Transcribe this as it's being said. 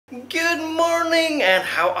Good morning, and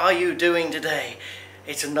how are you doing today?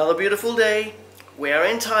 It's another beautiful day. We are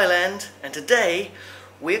in Thailand, and today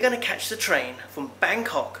we're going to catch the train from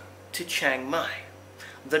Bangkok to Chiang Mai,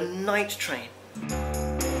 the night train.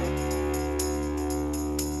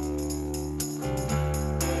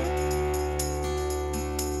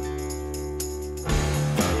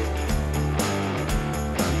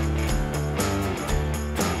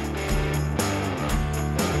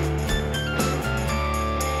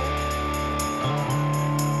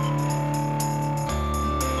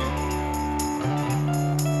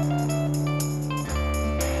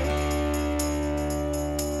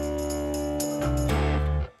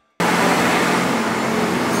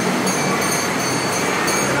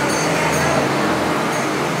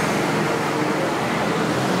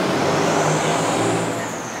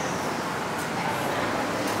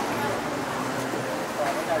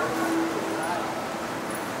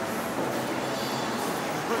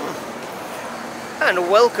 And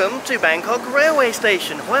welcome to Bangkok Railway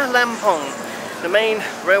Station, Hua Lamphong, the main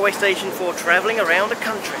railway station for travelling around the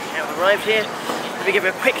country. Now I've arrived here. Let me give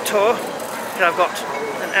you a quick tour, and I've got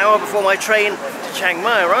an hour before my train to Chiang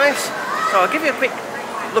Mai arrives. So I'll give you a quick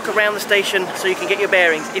look around the station so you can get your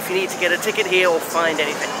bearings if you need to get a ticket here or find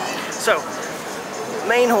anything. So,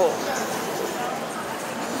 main hall.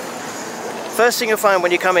 First thing you'll find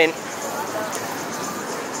when you come in,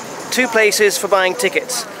 two places for buying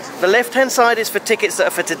tickets. The left-hand side is for tickets that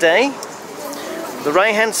are for today. The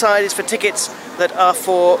right-hand side is for tickets that are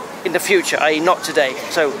for in the future, i.e. not today,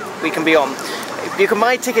 so we can be on. You can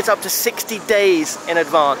buy tickets up to 60 days in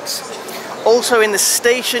advance. Also in the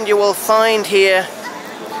station you will find here,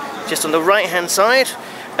 just on the right-hand side,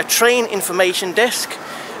 a train information desk.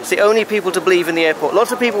 It's the only people to believe in the airport.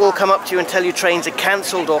 Lots of people will come up to you and tell you trains are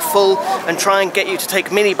cancelled or full and try and get you to take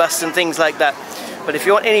minibus and things like that. But if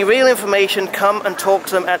you want any real information, come and talk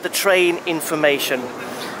to them at the train information.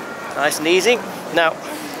 Nice and easy. Now,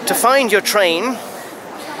 to find your train,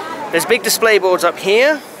 there's big display boards up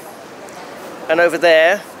here and over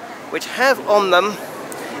there, which have on them,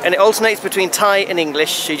 and it alternates between Thai and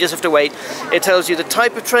English, so you just have to wait. It tells you the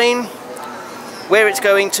type of train, where it's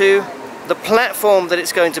going to, the platform that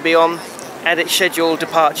it's going to be on, and its scheduled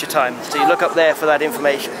departure time. So you look up there for that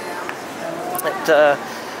information.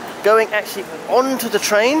 Going actually onto the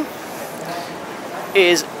train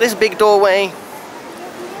is this big doorway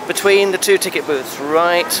between the two ticket booths.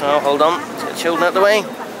 Right, oh hold on, let's get children out of the way.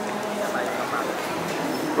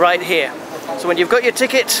 Right here. So when you've got your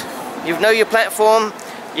ticket, you know your platform,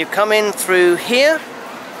 you come in through here,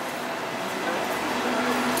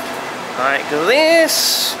 like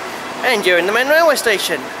this, and you're in the main railway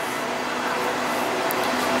station.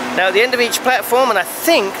 Now at the end of each platform, and I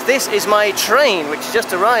think this is my train which is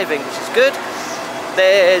just arriving, which is good,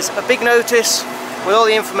 there's a big notice with all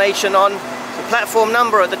the information on the platform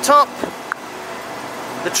number at the top,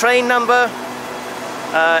 the train number,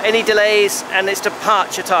 any delays, and its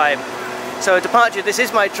departure time. So departure, this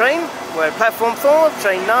is my train, we're at platform 4,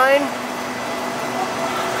 train 9,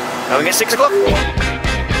 going at 6 o'clock.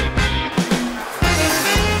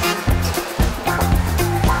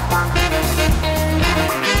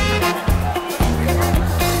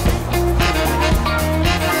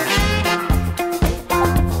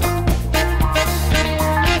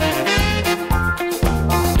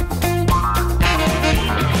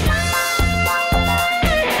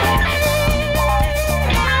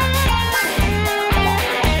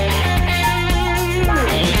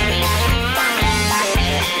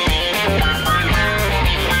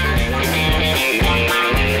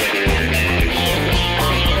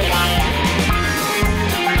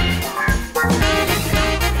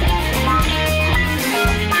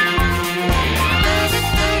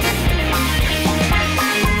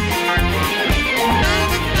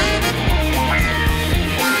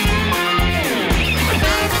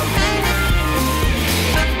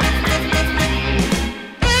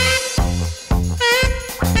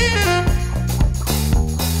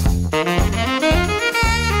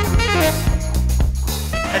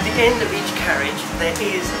 At the end of each carriage there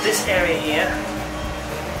is this area here.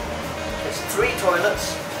 There's 3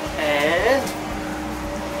 toilets and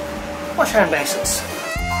wash hand basins.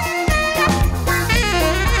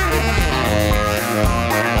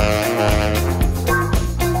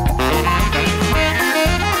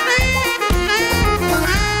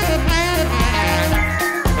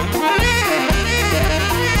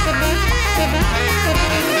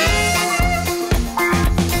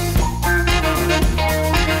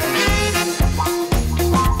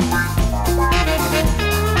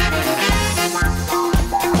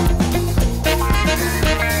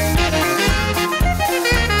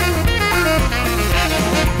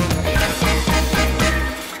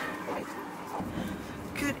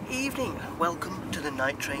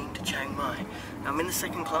 night train to Chiang Mai. Now I'm in the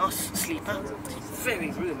second class sleeper. It's very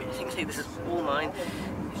roomy. As you can see, this is all mine.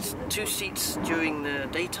 It's 2 seats during the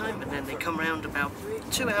daytime, and then they come round about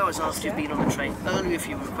 2 hours after you've been on the train, earlier if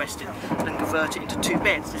you request it, and convert it into 2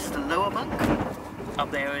 beds. This is the lower bunk. Up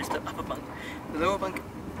there is the upper bunk. The lower bunk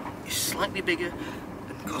is slightly bigger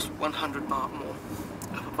and costs 100 baht more.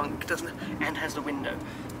 Upper bunk doesn't, and has the window,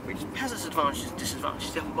 which has its advantages and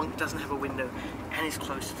disadvantages. The upper bunk doesn't have a window and is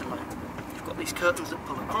closer to light. You've got these curtains that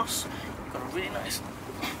pull across. You've got a really nice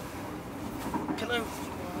pillow,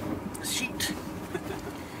 a sheet,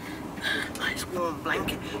 nice warm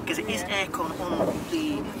blanket, because it is aircon on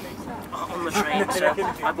the train.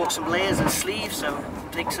 So I bought some layers and sleeves, so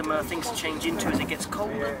take some things to change into as it gets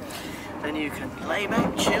colder. Then you can lay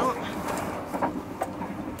back, chill,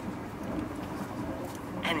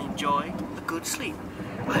 and enjoy a good sleep,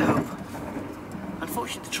 I hope.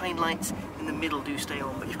 Unfortunately, the train lights in the middle do stay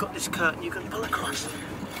on, but you've got this curtain you can pull across.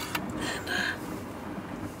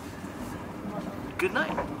 And good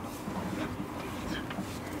night.